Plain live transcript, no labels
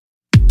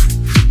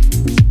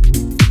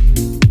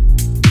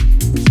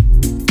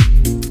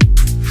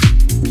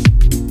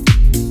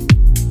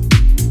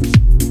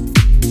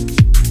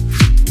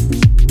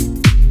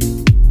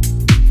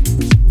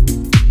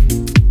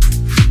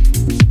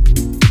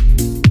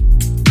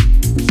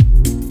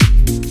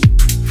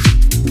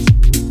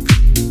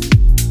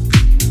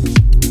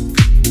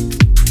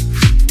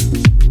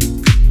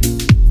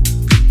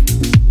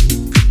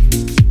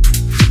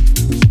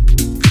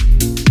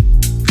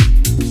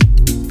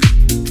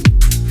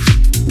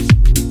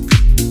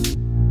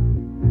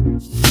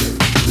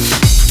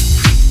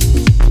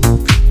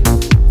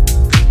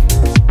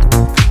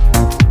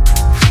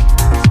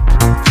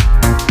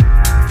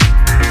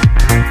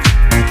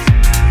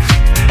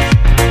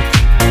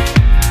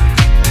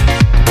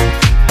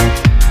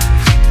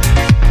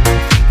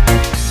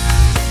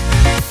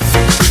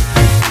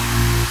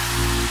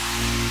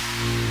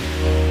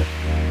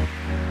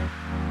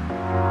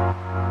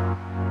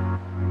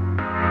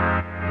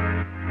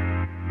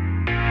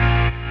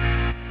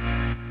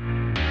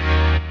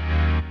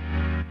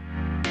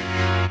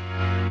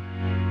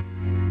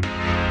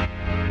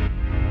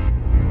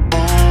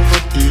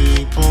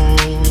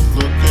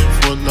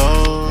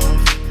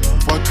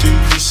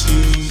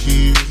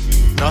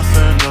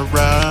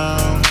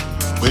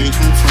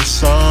waiting for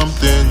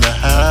something to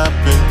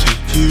happen to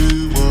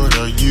you. What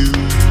are you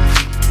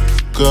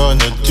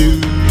gonna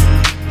do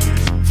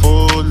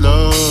for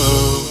love?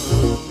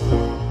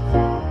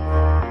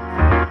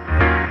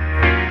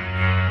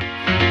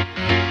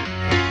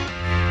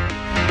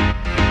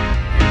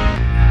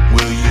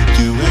 Will you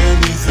do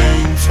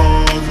anything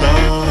for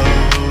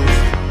love?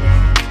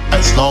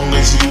 As long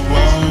as you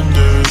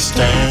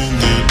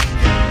understand it.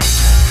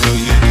 Will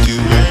you do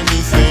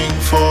anything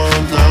for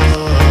love?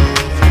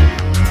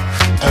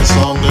 As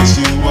long as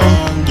you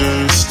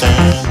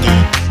understand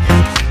it.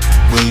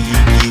 Will you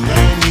do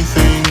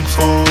anything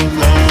for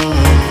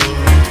love?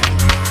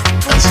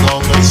 As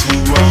long as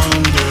you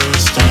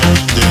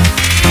understand it.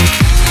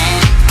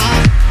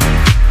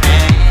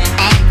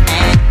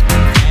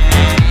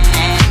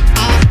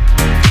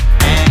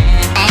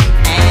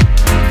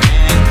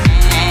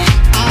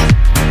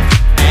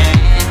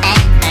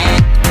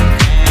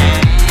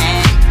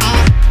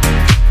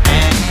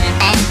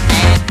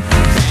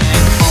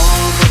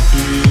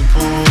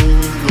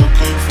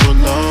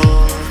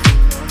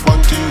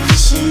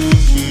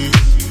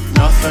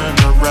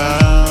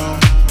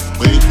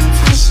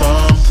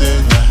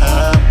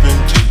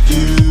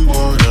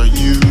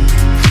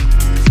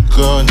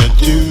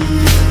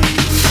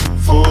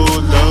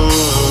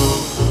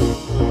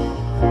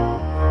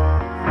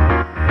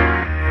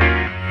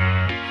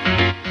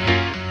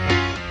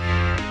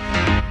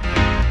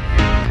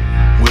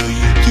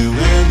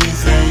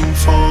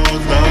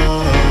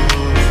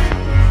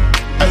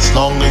 As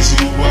long as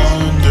you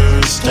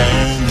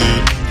understand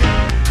it.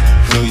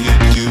 Will you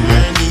do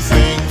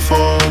anything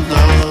for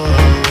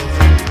love?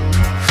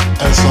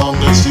 As long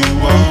as you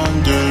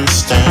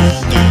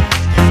understand it.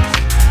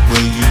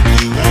 Will you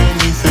do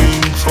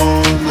anything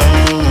for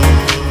love?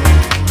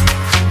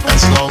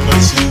 As long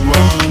as you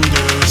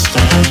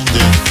understand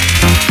it.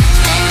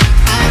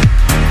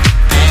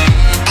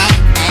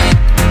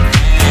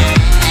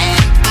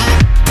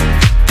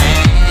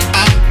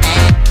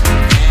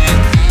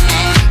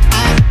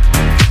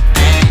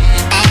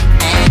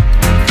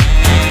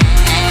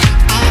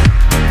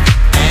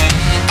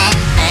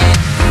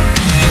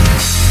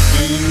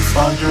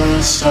 Find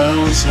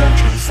yourself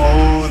searching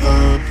for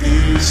the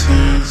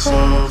pieces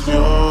of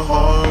your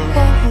heart.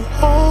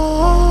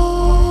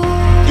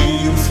 Do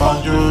you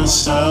find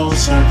yourself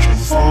searching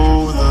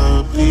for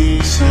the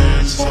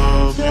pieces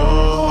of